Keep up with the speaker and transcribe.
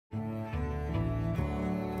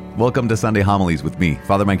Welcome to Sunday Homilies with me,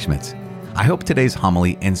 Father Mike Schmitz. I hope today's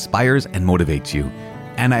homily inspires and motivates you,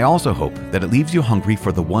 and I also hope that it leaves you hungry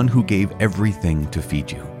for the one who gave everything to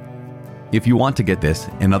feed you. If you want to get this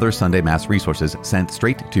and other Sunday Mass resources sent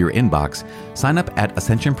straight to your inbox, sign up at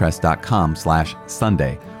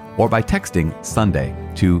ascensionpress.com/Sunday or by texting Sunday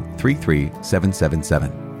to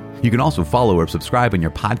 33777. You can also follow or subscribe in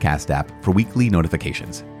your podcast app for weekly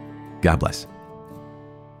notifications. God bless.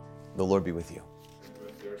 The Lord be with you. And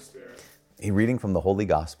with your spirit. A reading from the Holy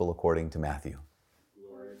Gospel according to Matthew.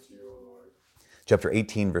 Glory to you, O Lord. Chapter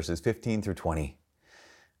 18, verses 15 through 20.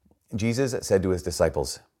 Jesus said to his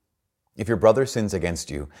disciples, "If your brother sins against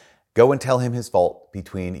you, go and tell him his fault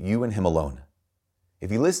between you and him alone. If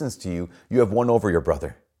he listens to you, you have won over your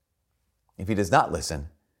brother. If he does not listen,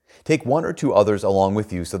 take one or two others along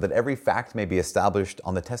with you so that every fact may be established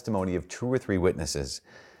on the testimony of 2 or 3 witnesses.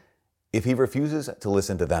 If he refuses to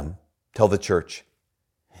listen to them, tell the church.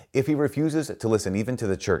 If he refuses to listen even to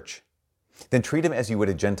the church, then treat him as you would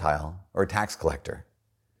a Gentile or a tax collector.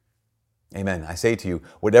 Amen. I say to you,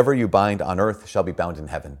 whatever you bind on earth shall be bound in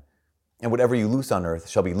heaven, and whatever you loose on earth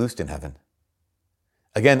shall be loosed in heaven.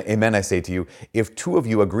 Again, amen, I say to you, if 2 of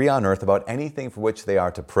you agree on earth about anything for which they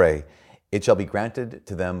are to pray, it shall be granted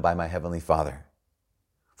to them by my heavenly Father.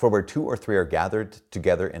 For where 2 or 3 are gathered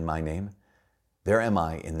together in my name, there am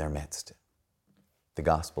I in their midst." The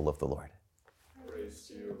Gospel of the Lord. Praise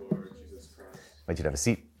to you, Lord Jesus Christ. I invite you to have a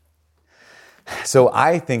seat. So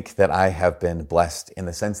I think that I have been blessed in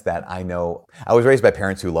the sense that I know I was raised by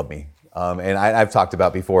parents who love me. And I've talked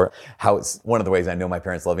about before how it's one of the ways I know my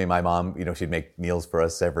parents love me. My mom, she'd make meals for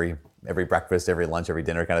us every breakfast, every lunch, every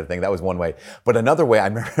dinner kind of thing. That was one way. But another way I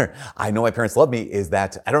know my parents love me is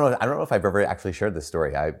that I don't know if I've ever actually shared this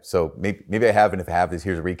story. So maybe I have, and if I have,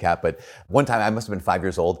 here's a recap. But one time I must have been 5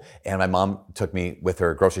 years old, and my mom took me with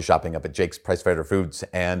her grocery shopping up at Jake's Price Fighter Foods,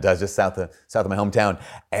 and just south of my hometown.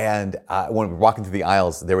 And when we were walking through the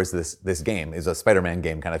aisles, there was this game. It was a Spider-Man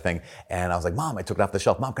game kind of thing. And I was like, "Mom," I took it off the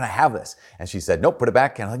shelf. "Mom, can I have this?" And she said, "Nope, put it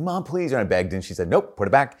back." And I'm like, "Mom, please." And I begged, and she said, "Nope, put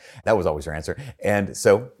it back." That was always her answer. And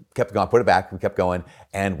so kept going, put it back. We kept going.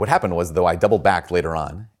 And what happened was, though, I doubled back later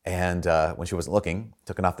on. And when she wasn't looking,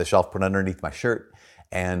 took it off the shelf, put it underneath my shirt,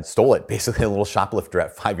 and stole it. Basically a little shoplifter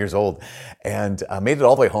at 5 years old. And made it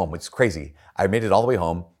all the way home, which is crazy. I made it all the way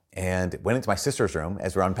home and went into my sister's room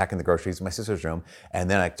as we were unpacking the groceries in my sister's room. And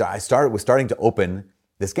then I was starting to open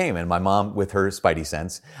this game. And my mom, with her spidey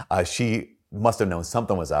sense, she must have known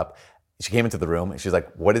something was up. She came into the room and she's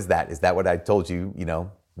like, "What is that? Is that what I told you,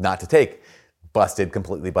 not to take?" Busted,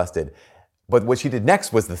 completely busted. But what she did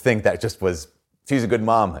next was the thing that just was, she's a good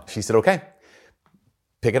mom. She said, "Okay,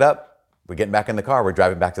 pick it up. We're getting back in the car. We're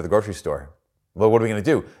driving back to the grocery store. Well, what are we going to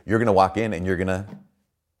do? You're going to walk in and you're going to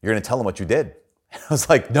tell them what you did." And I was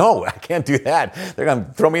like, "No, I can't do that. They're going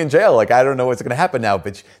to throw me in jail. Like, I don't know what's going to happen now."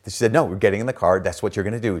 But she said, "No, we're getting in the car. That's what you're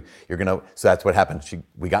going to do. So that's what happened.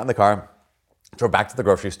 We got in the car, drove back to the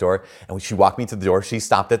grocery store, and she walked me to the door. She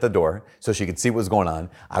stopped at the door so she could see what was going on.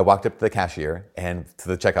 I walked up to the cashier and to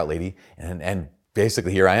the checkout lady, and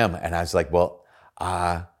basically here I am. And I was like, "Well,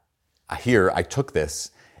 I took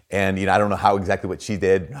this." And, I don't know how exactly what she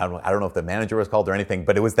did. I don't know if the manager was called or anything,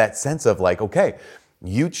 but it was that sense of like, okay,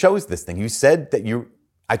 you chose this thing. You said that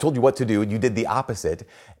I told you what to do, and you did the opposite.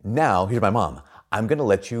 Now, here's my mom. I'm going to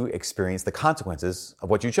let you experience the consequences of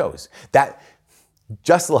what you chose. That,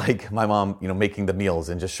 just like my mom, making the meals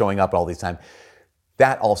and just showing up all these time,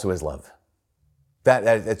 that also is love.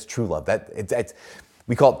 That's true love.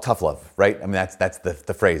 We call it tough love, right? I mean, that's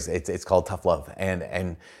the phrase. It's called tough love.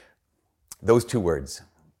 And those 2 words,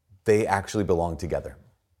 they actually belong together,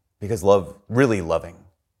 because love, really loving,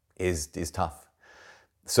 is tough.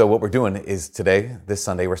 So what we're doing is today, this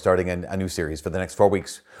Sunday, we're starting a new series for the next 4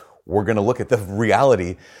 weeks. We're going to look at the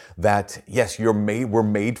reality that, yes, we're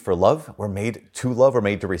made for love. We're made to love. We're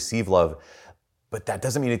made to receive love. But that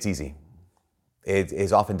doesn't mean it's easy. It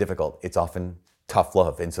is often difficult. It's often tough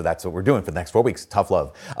love. And so that's what we're doing for the next 4 weeks, tough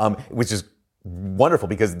love, which is wonderful,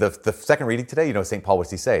 because the second reading today, St. Paul,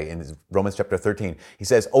 what's he say in Romans chapter 13? He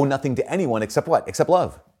says, "Owe nothing to anyone except what? Except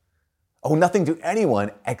love. Owe nothing to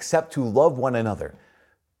anyone except to love one another."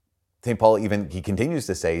 St. Paul he continues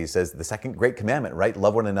to say, he says, the second great commandment, right?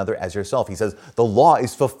 Love one another as yourself. He says, the law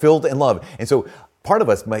is fulfilled in love. And so part of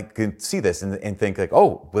us might see this and think like,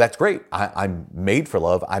 "Oh, well, that's great. I'm made for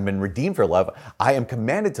love. I've been redeemed for love. I am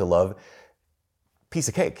commanded to love." Piece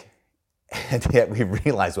of cake. And yet we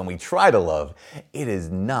realize when we try to love, it is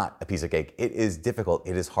not a piece of cake. It is difficult.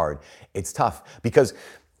 It is hard. It's tough, because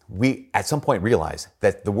we at some point realize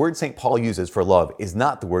that the word St. Paul uses for love is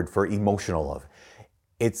not the word for emotional love.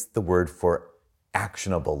 It's the word for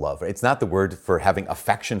actionable love. It's not the word for having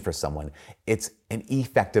affection for someone. It's an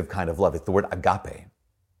effective kind of love. It's the word agape.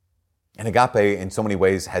 And agape, in so many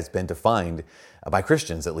ways, has been defined by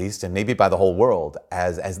Christians, at least, and maybe by the whole world,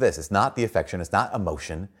 as this. It's not the affection. It's not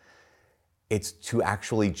emotion. It's to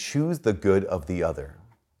actually choose the good of the other.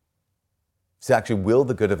 It's to actually will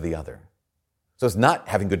the good of the other. So it's not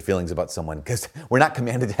having good feelings about someone, because we're not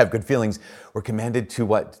commanded to have good feelings. We're commanded to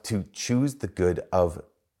what? To choose the good of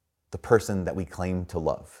the person that we claim to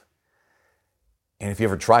love. And if you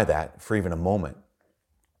ever try that for even a moment,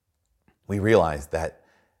 we realize that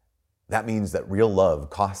means that real love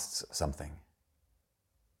costs something.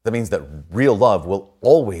 That means that real love will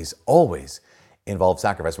always, always involve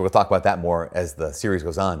sacrifice. We'll talk about that more as the series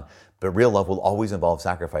goes on, but real love will always involve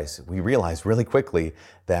sacrifice. We realize really quickly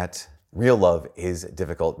that real love is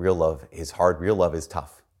difficult. Real love is hard. Real love is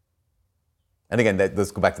tough. And again,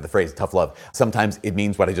 let's go back to the phrase, tough love. Sometimes it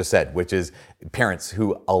means what I just said, which is parents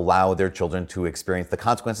who allow their children to experience the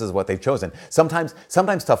consequences of what they've chosen. Sometimes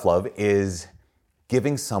tough love is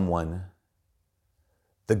giving someone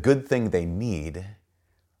the good thing they need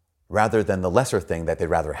rather than the lesser thing that they'd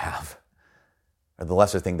rather have, or the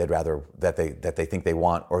lesser thing that they think they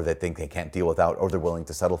want, or that think they can't deal without, or they're willing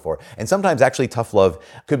to settle for. And sometimes actually tough love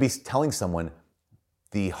could be telling someone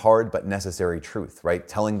the hard but necessary truth, right?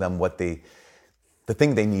 Telling them the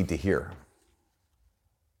thing they need to hear.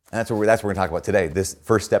 And that's what we're going to talk about today. This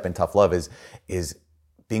first step in tough love is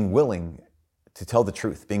being willing to tell the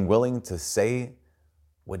truth, being willing to say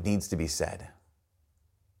what needs to be said,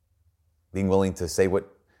 being willing to say what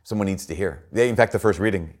someone needs to hear. In fact, the first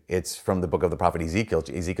reading, it's from the book of the prophet Ezekiel,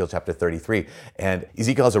 Ezekiel chapter 33. And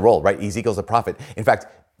Ezekiel has a role, right? Ezekiel's a prophet. In fact,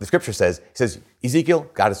 the scripture says, Ezekiel,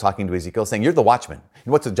 God is talking to Ezekiel, saying, you're the watchman.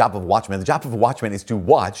 And what's the job of a watchman? The job of a watchman is to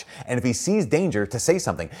watch, and if he sees danger, to say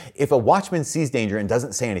something. If a watchman sees danger and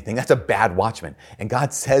doesn't say anything, that's a bad watchman. And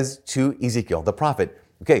God says to Ezekiel, the prophet,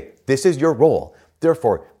 okay, this is your role.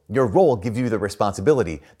 Therefore, your role gives you the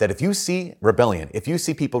responsibility that if you see rebellion, if you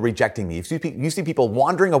see people rejecting me, if you see people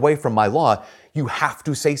wandering away from my law, you have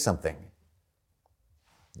to say something.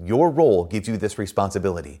 Your role gives you this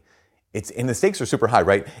responsibility. And the stakes are super high,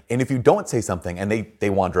 right? And if you don't say something and they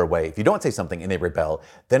wander away, if you don't say something and they rebel,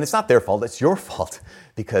 then it's not their fault, it's your fault,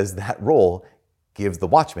 because that role gives the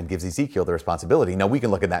watchman, gives Ezekiel the responsibility. Now we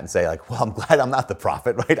can look at that and say like, well, I'm glad I'm not the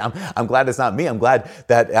prophet, right? I'm glad it's not me. I'm glad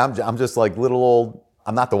that I'm just like little old,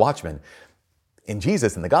 I'm not the watchman. In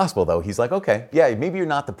Jesus, in the gospel though, he's like, okay, yeah, maybe you're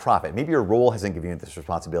not the prophet. Maybe your role hasn't given you this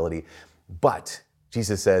responsibility, but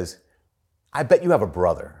Jesus says, I bet you have a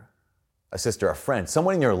brother, a sister, a friend,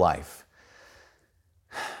 someone in your life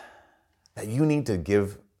that you need to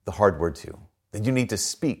give the hard word to, that you need to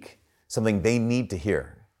speak something they need to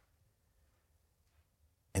hear.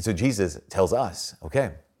 And so Jesus tells us,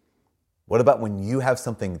 okay, what about when you have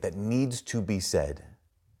something that needs to be said?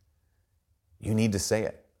 You need to say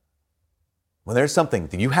it. When there's something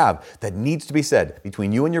that you have that needs to be said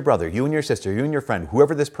between you and your brother, you and your sister, you and your friend,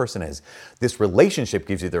 whoever this person is, this relationship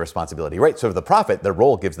gives you the responsibility, right? So the prophet, their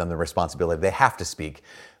role gives them the responsibility. They have to speak.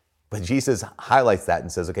 But Jesus highlights that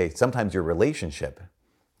and says, okay, sometimes your relationship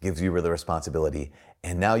gives you the responsibility,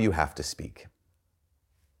 and now you have to speak.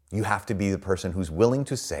 You have to be the person who's willing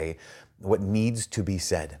to say what needs to be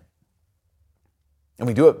said. And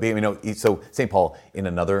we do it, so St. Paul in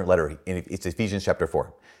another letter, it's Ephesians chapter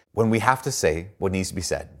 4. When we have to say what needs to be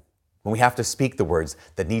said, when we have to speak the words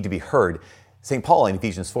that need to be heard, St. Paul in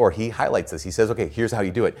Ephesians 4, he highlights this. He says, okay, here's how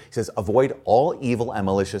you do it. He says, avoid all evil and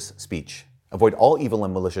malicious speech. Avoid all evil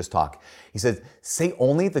and malicious talk. He says, say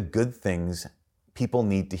only the good things people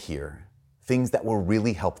need to hear, things that will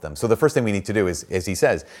really help them. So the first thing we need to do is, as he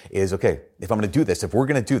says, is, okay, if I'm going to do this, if we're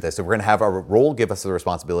going to do this, if we're going to have our role give us the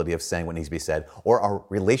responsibility of saying what needs to be said, or our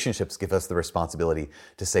relationships give us the responsibility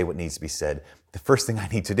to say what needs to be said, the first thing I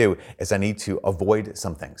need to do is I need to avoid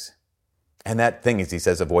some things. And that thing is, he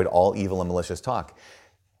says, avoid all evil and malicious talk.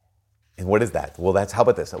 And what is that? Well, how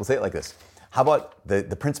about this? I will say it like this. How about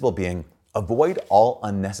the principle being, avoid all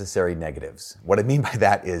unnecessary negatives. What I mean by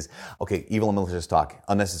that is, okay, evil and malicious talk,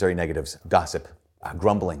 unnecessary negatives, gossip,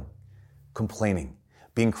 grumbling, complaining,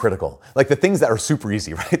 being critical. Like the things that are super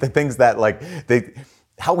easy, right? The things that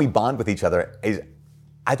how we bond with each other is,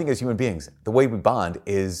 I think as human beings, the way we bond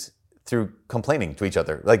is through complaining to each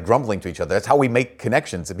other, like grumbling to each other. That's how we make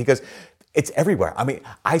connections, because it's everywhere. I mean,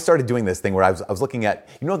 I started doing this thing where I was looking at,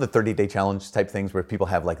 the 30-day challenge type things where people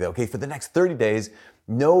have okay, for the next 30 days,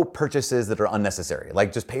 no purchases that are unnecessary.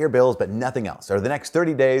 Like just pay your bills, but nothing else. Or the next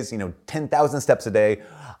 30 days, 10,000 steps a day.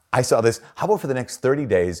 I saw this. How about for the next 30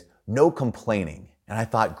 days, no complaining? And I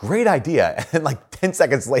thought, great idea. And 10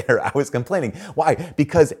 seconds later, I was complaining. Why?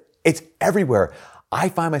 Because It's everywhere. I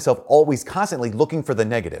find myself always constantly looking for the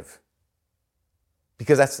negative.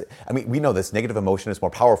 Because we know this negative emotion is more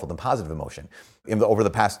powerful than positive emotion. Over the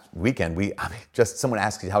past weekend, just someone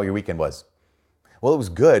asked you how your weekend was. Well, it was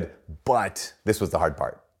good, but this was the hard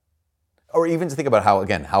part. Or even to think about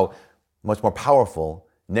how much more powerful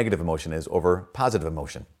negative emotion is over positive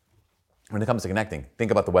emotion. When it comes to connecting,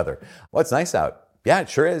 think about the weather. Well, it's nice out. Yeah, it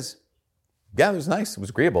sure is. Yeah, it was nice. It was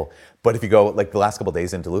agreeable. But if you go, like the last couple of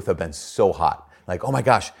days in Duluth have been so hot. Like, oh my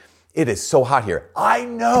gosh, it is so hot here. I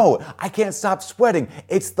know. I can't stop sweating.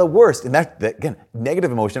 It's the worst. And that again,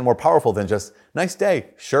 negative emotion more powerful than just nice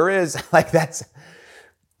day. Sure is.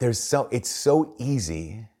 It's so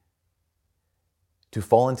easy to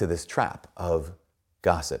fall into this trap of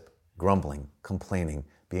gossip, grumbling, complaining,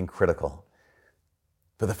 being critical.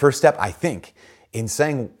 But the first step, I think, in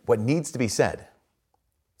saying what needs to be said,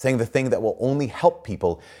 saying the thing that will only help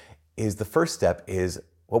people, is the first step is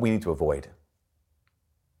what we need to avoid.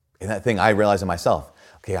 And that thing I realize in myself,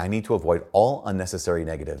 okay, I need to avoid all unnecessary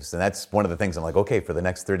negatives. And that's one of the things I'm like, okay, for the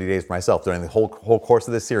next 30 days for myself, during the whole course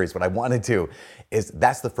of this series, what I want to do is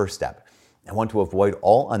that's the first step. I want to avoid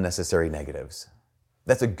all unnecessary negatives.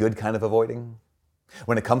 That's a good kind of avoiding.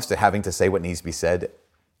 When it comes to having to say what needs to be said,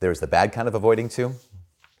 there's the bad kind of avoiding too.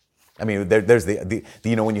 I mean, there's the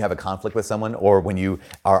when you have a conflict with someone, or when you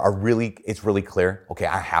it's really clear, okay,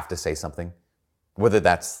 I have to say something. Whether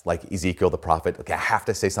that's like Ezekiel the prophet, okay, I have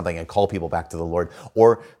to say something and call people back to the Lord.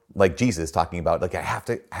 Or like Jesus talking about, like, I have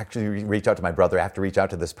to actually reach out to my brother, I have to reach out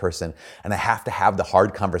to this person, and I have to have the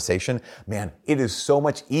hard conversation. Man, it is so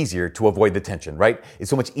much easier to avoid the tension, right? It's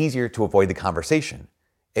so much easier to avoid the conversation.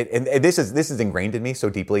 And this is ingrained in me so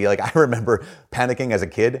deeply. Like, I remember panicking as a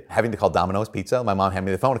kid, having to call Domino's Pizza. My mom handed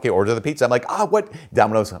me the phone, okay, order the pizza. I'm like, what?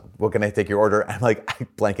 Domino's, what can I take your order? I'm like,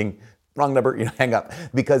 blanking, wrong number, hang up.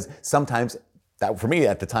 Because sometimes that, for me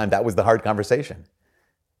at the time, that was the hard conversation.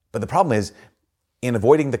 But the problem is, in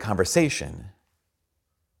avoiding the conversation,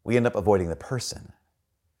 we end up avoiding the person.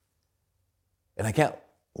 And I can't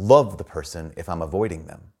love the person if I'm avoiding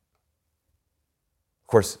them. Of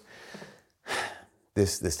course,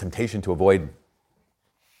 this temptation to avoid,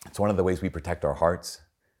 it's one of the ways we protect our hearts.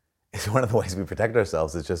 It's one of the ways we protect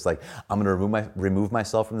ourselves. It's just like, I'm going to remove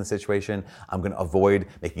myself from the situation. I'm going to avoid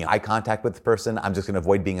making eye contact with the person. I'm just going to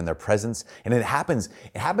avoid being in their presence. And it happens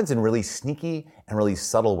in really sneaky and really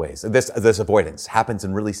subtle ways. This avoidance happens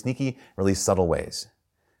in really sneaky, really subtle ways.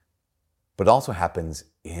 But it also happens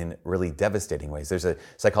in really devastating ways. There's a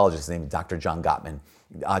psychologist named Dr. John Gottman.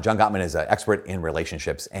 John Gottman is an expert in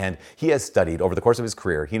relationships, and he has studied, over the course of his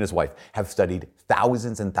career, he and his wife have studied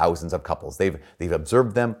thousands and thousands of couples. They've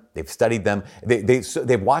observed them, they've studied them,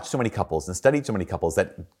 they've watched so many couples and studied so many couples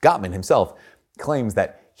that Gottman himself claims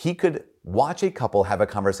that he could watch a couple have a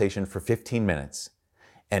conversation for 15 minutes,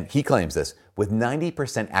 and he claims this, with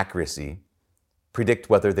 90% accuracy, predict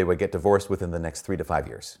whether they would get divorced within the next 3 to 5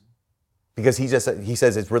 years. Because he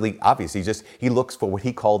says it's really obvious. He looks for what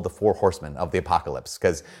he called the 4 horsemen of the apocalypse,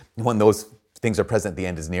 because when those things are present, the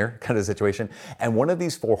end is near kind of situation. And one of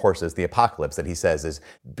these 4 horses, the apocalypse, that he says is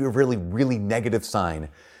a really, really negative sign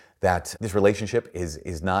that this relationship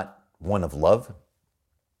is not one of love.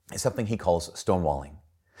 It's something he calls stonewalling.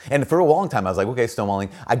 And for a long time, I was like, okay, stonewalling.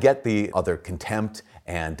 I get the other contempt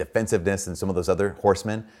and defensive,ness and some of those other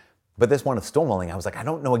horsemen. But this one of stonewalling, I was like, I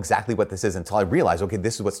don't know exactly what this is until I realized, okay,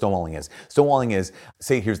 this is what stonewalling is. Stonewalling is,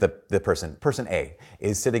 say, here's the person. Person A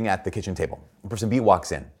is sitting at the kitchen table. Person B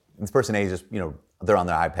walks in. This person A is just, they're on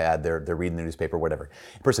their iPad, they're reading the newspaper, whatever.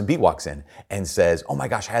 Person B walks in and says, oh my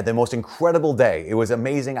gosh, I had the most incredible day. It was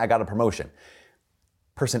amazing. I got a promotion.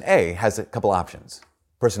 Person A has a couple options.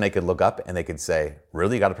 Person A could look up and they could say,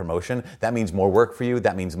 really, you got a promotion? That means more work for you.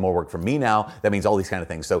 That means more work for me now. That means all these kind of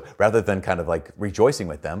things. So rather than kind of like rejoicing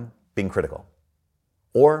with them, being critical.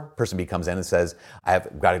 Or person B comes in and says,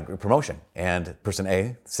 I've got a promotion. And person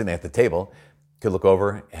A, sitting at the table, could look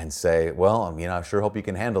over and say, well, I sure hope you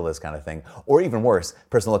can handle this kind of thing. Or even worse,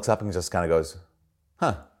 person looks up and just kind of goes,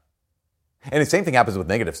 huh. And the same thing happens with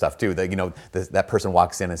negative stuff too. That, that person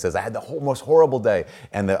walks in and says, I had the most horrible day.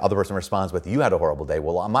 And the other person responds with, you had a horrible day.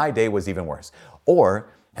 Well, my day was even worse. Or,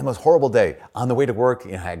 and the most horrible day, on the way to work,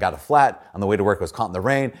 I got a flat. On the way to work, I was caught in the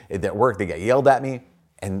rain. At work, they got yelled at me.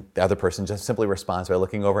 And the other person just simply responds by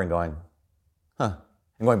looking over and going, huh,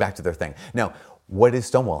 and going back to their thing. Now, what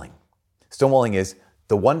is stonewalling? Stonewalling is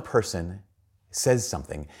the one person says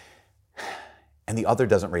something and the other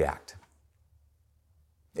doesn't react.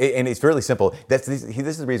 And it's really simple. This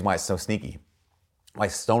is the reason why it's so sneaky. Why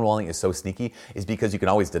stonewalling is so sneaky is because you can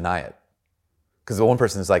always deny it. Because the one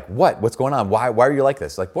person is like, what? What's going on? Why are you like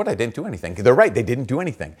this? Like, what? I didn't do anything. They're right. They didn't do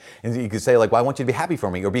anything. And you could say like, well, I want you to be happy for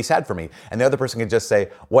me or be sad for me. And the other person could just say,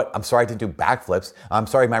 what? I'm sorry I didn't do backflips. I'm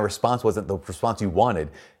sorry my response wasn't the response you wanted.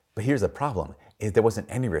 But here's the problem, is there wasn't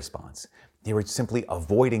any response. They were simply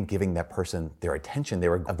avoiding giving that person their attention. They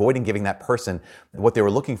were avoiding giving that person what they were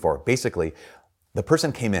looking for. Basically, the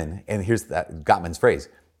person came in, and here's that Gottman's phrase,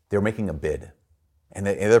 they were making a bid. And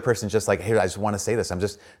the other person's just like, hey, I just want to say this. I'm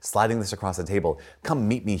just sliding this across the table. Come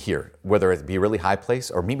meet me here, whether it be a really high place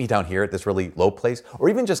or meet me down here at this really low place, or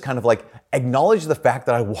even just kind of like acknowledge the fact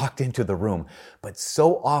that I walked into the room. But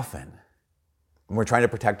so often, when we're trying to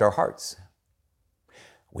protect our hearts,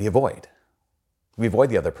 we avoid. We avoid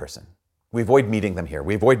the other person. We avoid meeting them here.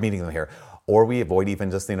 We avoid meeting them here. Or we avoid even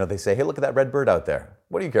just, they say, hey, look at that red bird out there.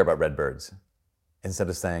 What do you care about red birds? Instead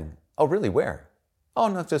of saying, oh, really, where? Oh,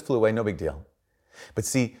 no, it just flew away, no big deal. But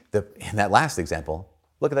see, in that last example,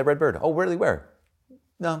 look at that red bird. Oh, really, where?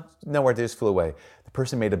 No, nowhere, they just flew away. The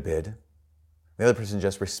person made a bid. The other person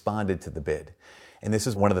just responded to the bid. And this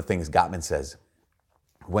is one of the things Gottman says.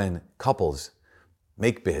 When couples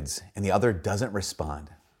make bids and the other doesn't respond,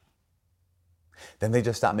 then they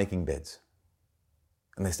just stop making bids.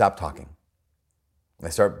 And they stop talking. And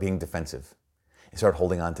they start being defensive. They start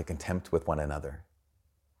holding on to contempt with one another.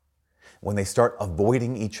 When they start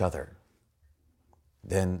avoiding each other,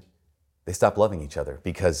 then they stop loving each other,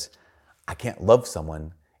 because I can't love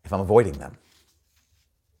someone if I'm avoiding them.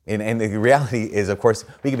 And the reality is, of course,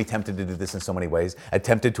 we can be tempted to do this in so many ways,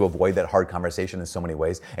 tempted to avoid that hard conversation in so many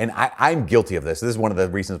ways. And I'm guilty of this. This is one of the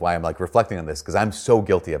reasons why I'm like reflecting on this, because I'm so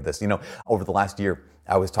guilty of this. Over the last year,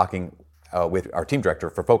 I was talking with our team director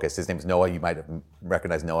for Focus. His name is Noah. You might have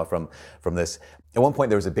recognized Noah from this. At one point,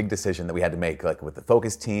 there was a big decision that we had to make, like with the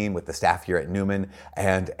Focus team, with the staff here at Newman,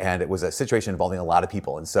 and it was a situation involving a lot of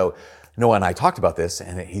people. And so Noah and I talked about this,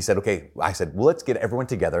 and he said, okay, I said, well, let's get everyone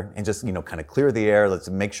together and just, kind of clear the air. Let's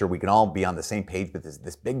make sure we can all be on the same page with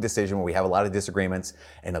this big decision where we have a lot of disagreements.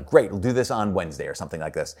 And great, we'll do this on Wednesday or something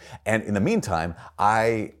like this. And in the meantime,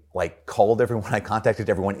 I called everyone, I contacted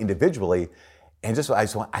everyone individually. And I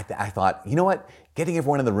thought, you know what? Getting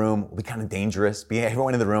everyone in the room will be kind of dangerous. Being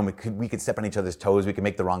everyone in the room, we could step on each other's toes. We could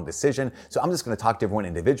make the wrong decision. So I'm just going to talk to everyone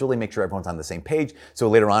individually, make sure everyone's on the same page. So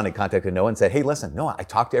later on, I contacted Noah and said, hey, listen, Noah, I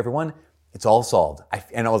talked to everyone. It's all solved.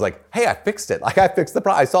 And I was like, hey, I fixed it. I fixed the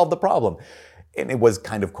problem. I solved the problem. And it was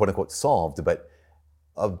kind of quote unquote solved. But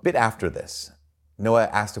a bit after this, Noah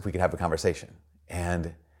asked if we could have a conversation.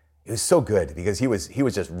 And it was so good because he was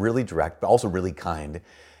just really direct, but also really kind.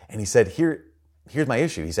 And he said, here's my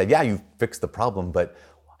issue. He said, yeah, you fixed the problem, but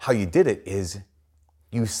how you did it is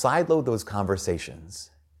you sideload those conversations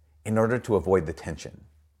in order to avoid the tension.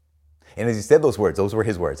 And as he said those words, those were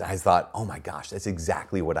his words. I thought, oh my gosh, that's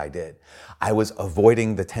exactly what I did. I was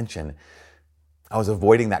avoiding the tension. I was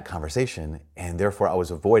avoiding that conversation, and therefore I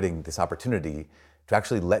was avoiding this opportunity to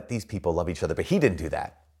actually let these people love each other. But he didn't do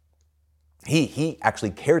that. He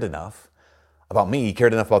actually cared enough about me. He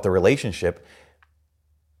cared enough about the relationship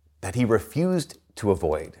that he refused to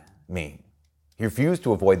avoid me. He refused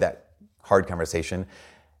to avoid that hard conversation,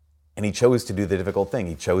 and he chose to do the difficult thing.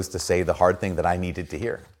 He chose to say the hard thing that I needed to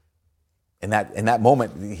hear. In that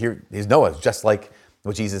moment, here is Noah, just like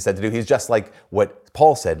what Jesus said to do. He's just like what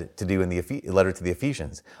Paul said to do in the letter to the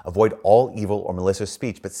Ephesians. Avoid all evil or malicious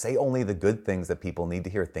speech, but say only the good things that people need to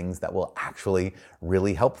hear, things that will actually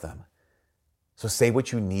really help them. So say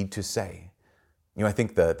what you need to say. I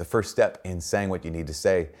think the first step in saying what you need to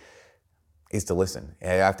say is to listen.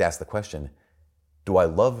 And I have to ask the question, do I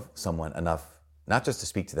love someone enough, not just to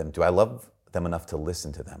speak to them, do I love them enough to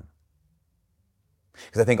listen to them?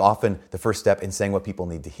 Because I think often the first step in saying what people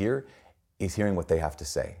need to hear is hearing what they have to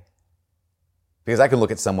say. Because I can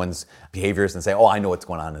look at someone's behaviors and say, oh, I know what's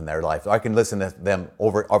going on in their life. Or I can listen to them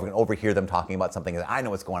or I can overhear them talking about something and I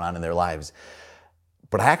know what's going on in their lives.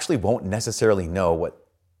 But I actually won't necessarily know what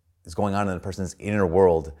is going on in a person's inner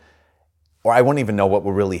world, or I won't even know what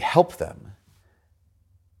will really help them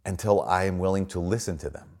until I am willing to listen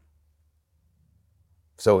to them.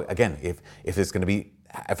 So again, if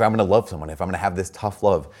I'm going to love someone, if I'm going to have this tough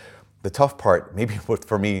love, the tough part, maybe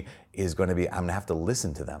for me, is going to be I'm going to have to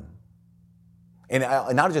listen to them. And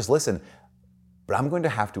not just listen, but I'm going to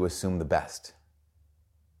have to assume the best.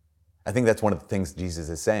 I think that's one of the things Jesus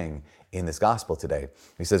is saying in this gospel today.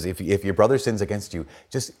 He says, if your brother sins against you,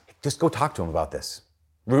 just go talk to him about this.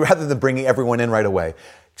 Rather than bringing everyone in right away,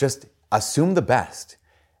 just assume the best.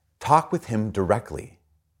 Talk with him directly.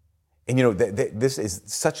 And this is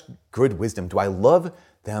such good wisdom. Do I love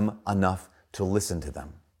them enough to listen to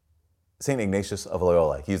them? St. Ignatius of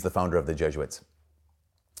Loyola, he's the founder of the Jesuits.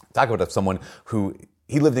 Talk about someone who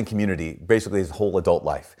he lived in community basically his whole adult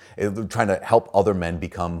life, trying to help other men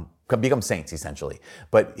become saints, essentially.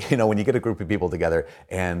 But, when you get a group of people together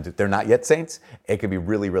and they're not yet saints, it can be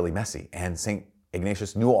really, really messy. And St.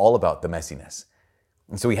 Ignatius knew all about the messiness.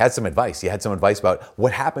 And so he had some advice. He had some advice about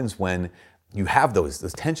what happens when you have those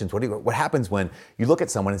tensions. What happens when you look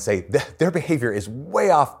at someone and say, their behavior is way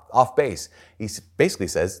off base? He basically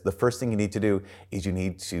says, the first thing you need to do is you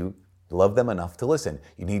need to love them enough to listen.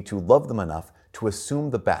 You need to love them enough to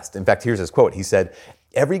assume the best. In fact, here's his quote. He said,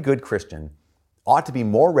 every good Christian ought to be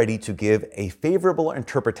more ready to give a favorable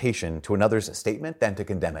interpretation to another's statement than to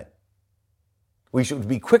condemn it. We should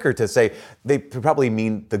be quicker to say they probably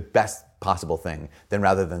mean the best possible thing than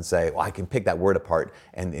rather than say, well, I can pick that word apart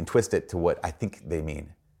and twist it to what I think they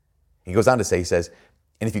mean. He goes on to say, he says,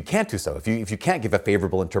 and if you can't do so, if you can't give a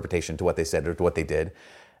favorable interpretation to what they said or to what they did,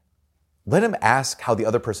 let him ask how the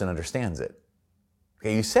other person understands it.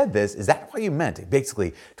 Okay, you said this, is that what you meant?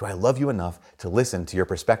 Basically, do I love you enough to listen to your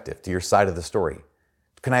perspective, to your side of the story?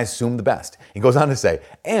 Can I assume the best? He goes on to say,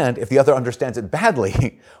 and if the other understands it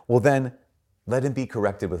badly, well then, let him be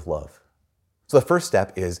corrected with love. So the first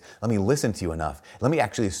step is, let me listen to you enough. Let me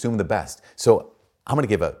actually assume the best. So I'm going to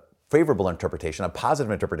give a favorable interpretation, a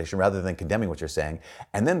positive interpretation, rather than condemning what you're saying.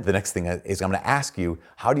 And then the next thing is I'm going to ask you,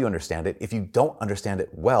 how do you understand it? If you don't understand it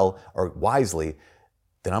well or wisely,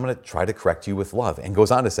 then I'm going to try to correct you with love. And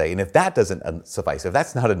goes on to say, and if that doesn't suffice, if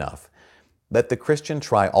that's not enough, let the Christian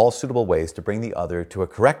try all suitable ways to bring the other to a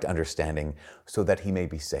correct understanding so that he may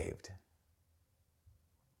be saved.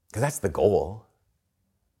 Because that's the goal,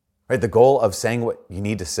 right? The goal of saying what you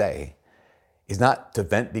need to say is not to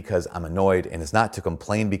vent because I'm annoyed, and it's not to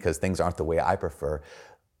complain because things aren't the way I prefer,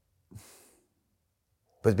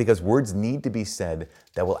 but because words need to be said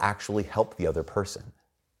that will actually help the other person.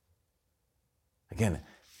 Again,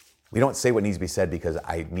 we don't say what needs to be said because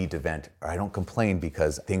I need to vent, or I don't complain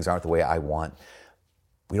because things aren't the way I want.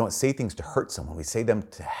 We don't say things to hurt someone. We say them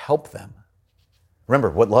to help them. Remember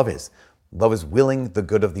what love is. Love is willing the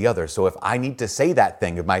good of the other. So if I need to say that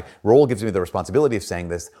thing, if my role gives me the responsibility of saying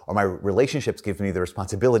this, or my relationships give me the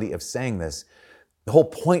responsibility of saying this, the whole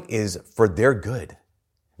point is for their good.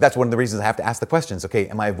 That's one of the reasons I have to ask the questions. Okay,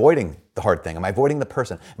 am I avoiding the hard thing? Am I avoiding the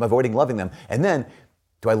person? Am I avoiding loving them? And then,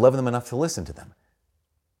 do I love them enough to listen to them?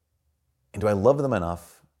 And do I love them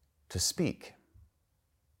enough to speak?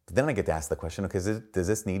 But then I get to ask the question, okay, does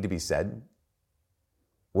this need to be said?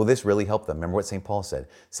 Will this really help them? Remember what St. Paul said.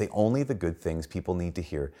 Say only the good things people need to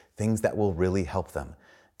hear, things that will really help them.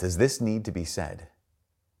 Does this need to be said?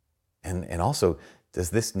 And also,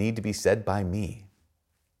 does this need to be said by me?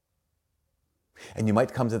 And you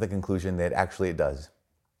might come to the conclusion that actually it does.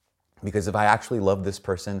 Because if I actually love this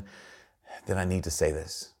person, then I need to say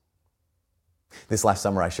this. This last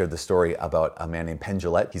summer, I shared the story about a man named Penn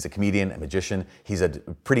Jillette. He's a comedian, a magician. He's a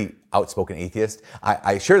pretty outspoken atheist.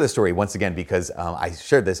 I share this story once again because I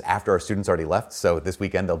shared this after our students already left. So this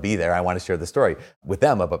weekend they'll be there. I want to share the story with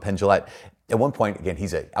them about Penn Jillette. At one point, again,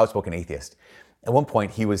 he's an outspoken atheist. At one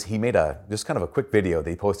point, he made just kind of a quick video that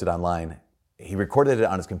he posted online. He recorded it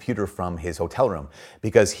on his computer from his hotel room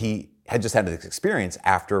because he had just had this experience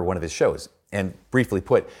after one of his shows. And briefly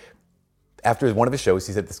put, after one of his shows,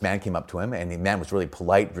 he said this man came up to him, and the man was really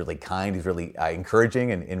polite, really kind. He's really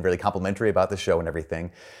encouraging and really complimentary about the show and everything.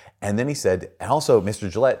 And then he said, and also,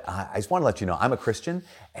 Mr. Jillette, I just want to let you know, I'm a Christian,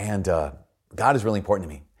 and God is really important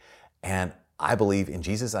to me. And I believe in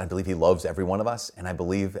Jesus, and I believe he loves every one of us, and I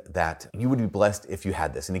believe that you would be blessed if you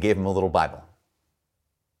had this. And he gave him a little Bible.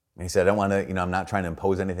 And he said, I don't want to, I'm not trying to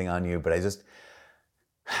impose anything on you, but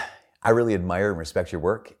I really admire and respect your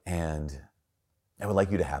work, and I would like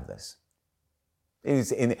you to have this.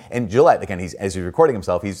 And Jillette, again, as he's recording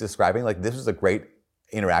himself, he's describing like this was a great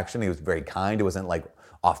interaction. He was very kind. It wasn't like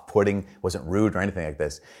off-putting, wasn't rude or anything like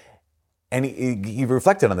this. And he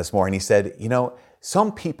reflected on this more, and he said,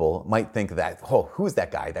 some people might think that, who's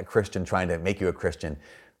that guy, that Christian trying to make you a Christian?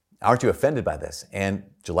 Aren't you offended by this? And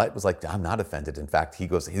Jillette was like, I'm not offended. In fact,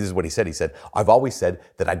 this is what he said. He said, I've always said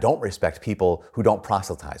that I don't respect people who don't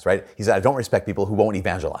proselytize, right? He said, I don't respect people who won't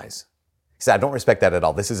evangelize. He said, I don't respect that at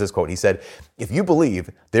all. This is his quote. He said, if you believe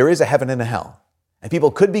there is a heaven and a hell, and people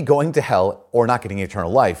could be going to hell or not getting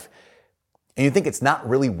eternal life, and you think it's not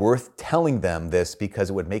really worth telling them this because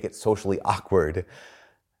it would make it socially awkward,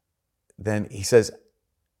 then he says,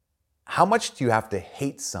 how much do you have to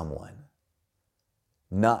hate someone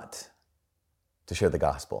not to share the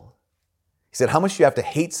gospel? He said, how much do you have to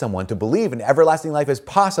hate someone to believe an everlasting life is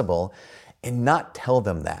possible and not tell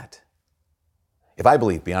them that? If I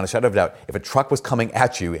believe, beyond a shadow of a doubt, if a truck was coming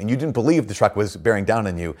at you and you didn't believe the truck was bearing down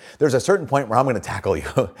on you, there's a certain point where I'm going to tackle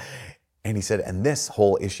you. And he said, and this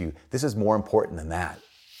whole issue, this is more important than that.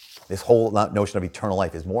 This whole notion of eternal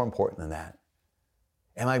life is more important than that.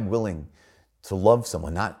 Am I willing to love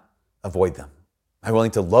someone, not avoid them? Am I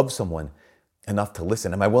willing to love someone enough to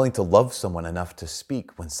listen? Am I willing to love someone enough to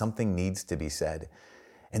speak when something needs to be said?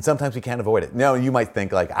 And sometimes we can't avoid it. No, you might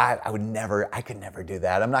think like, I could never do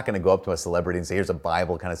that. I'm not going to go up to a celebrity and say, here's a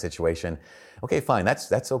Bible kind of situation. Okay, fine,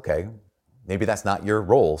 that's okay. Maybe that's not your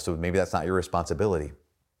role, so maybe that's not your responsibility.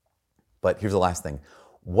 But here's the last thing.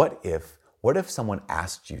 What if someone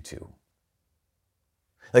asked you to?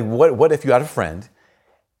 Like, what if you had a friend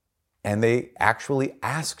and they actually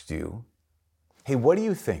asked you, hey, what do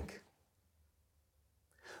you think?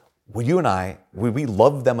 Would we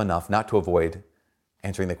love them enough not to avoid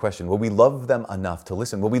answering the question? Will we love them enough to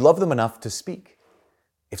listen? Will we love them enough to speak?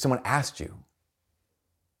 If someone asked you,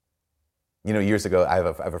 years ago, I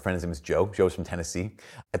have a friend, his name is Joe. Joe's from Tennessee.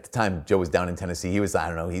 At the time, Joe was down in Tennessee. He was,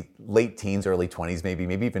 late teens, early 20s, maybe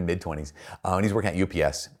even mid 20s. And he's working at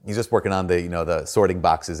UPS. He's just working on the sorting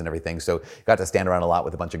boxes and everything. So got to stand around a lot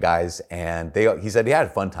with a bunch of guys. And he said he had a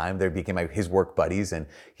fun time. They became his work buddies. And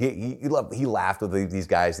he laughed with these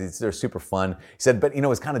guys. They're super fun. He said, but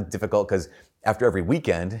it's kind of difficult because after every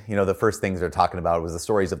weekend, the first things they're talking about was the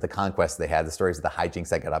stories of the conquests they had, the stories of the hijinks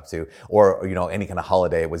they got up to, or, any kind of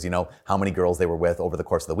holiday. It was, how many girls they were with over the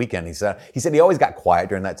course of the weekend. He said he always got quiet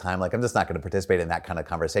during that time. Like, I'm just not going to participate in that kind of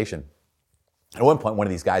conversation. At one point, one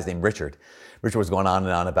of these guys named Richard was going on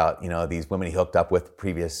and on about, these women he hooked up with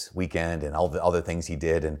previous weekend and all the other things he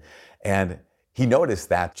did. And he noticed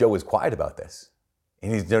that Joe was quiet about this.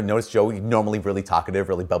 And he noticed Joe, normally really talkative,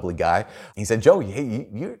 really bubbly guy. He said, Joe, hey,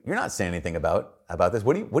 you're not saying anything about this.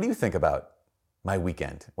 What do you think about my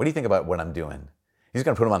weekend? What do you think about what I'm doing? He's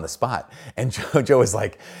going to put him on the spot. And Joe was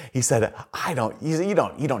like, he said, you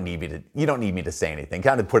don't need me to say anything.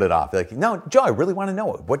 Kind of put it off. Like, no, Joe, I really want to know.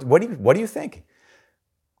 What do you think?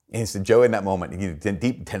 And he said, Joe, in that moment,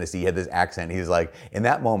 deep in Tennessee, he had this accent. He was like, in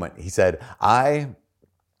that moment, he said, I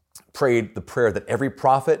prayed the prayer that every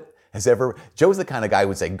prophet has ever. Joe's the kind of guy who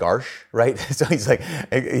would say garsh, right? So he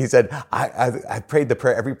said, I prayed the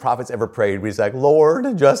prayer every prophet's ever prayed. He's like,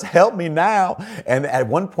 Lord, just help me now. And at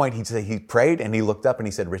one point he prayed and he looked up and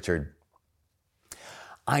he said, Richard,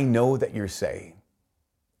 I know that you're saying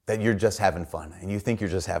that you're just having fun and you think you're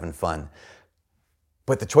just having fun.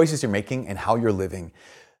 But the choices you're making and how you're living,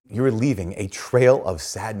 you're leaving a trail of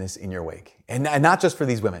sadness in your wake. And not just for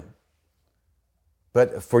these women,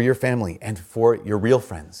 but for your family and for your real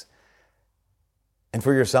friends. And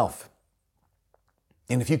for yourself.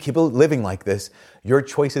 And if you keep living like this, your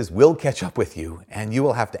choices will catch up with you and you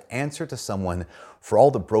will have to answer to someone for all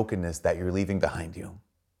the brokenness that you're leaving behind you.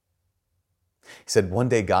 He said, one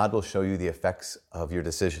day God will show you the effects of your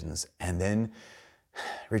decisions. And then,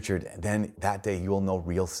 Richard, then that day you will know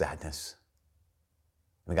real sadness.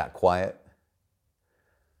 And it got quiet.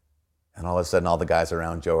 And all of a sudden, all the guys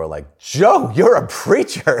around Joe are like, Joe, you're a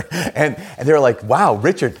preacher. And they're like, wow,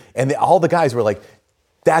 Richard. And all the guys were like,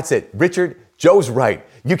 that's it. Richard, Joe's right.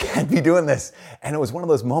 You can't be doing this. And it was one of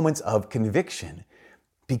those moments of conviction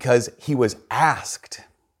because he was asked,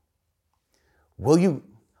 will you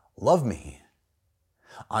love me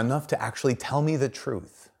enough to actually tell me the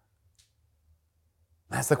truth?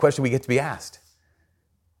 That's the question we get to be asked.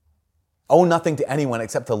 Owe nothing to anyone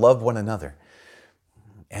except to love one another.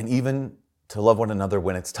 And even to love one another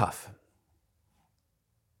when it's tough.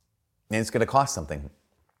 And it's going to cost something.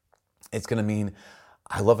 It's going to mean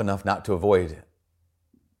I love enough not to avoid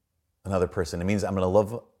another person. It means I'm going to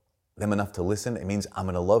love them enough to listen. It means I'm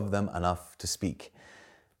going to love them enough to speak.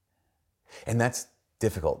 And that's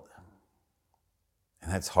difficult.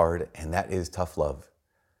 And that's hard. And that is tough love.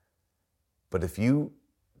 But if you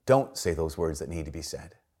don't say those words that need to be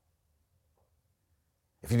said,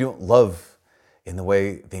 if you don't love in the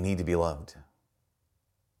way they need to be loved,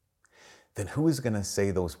 then who is going to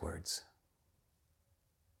say those words?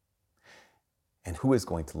 And who is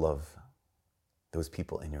going to love those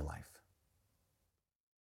people in your life?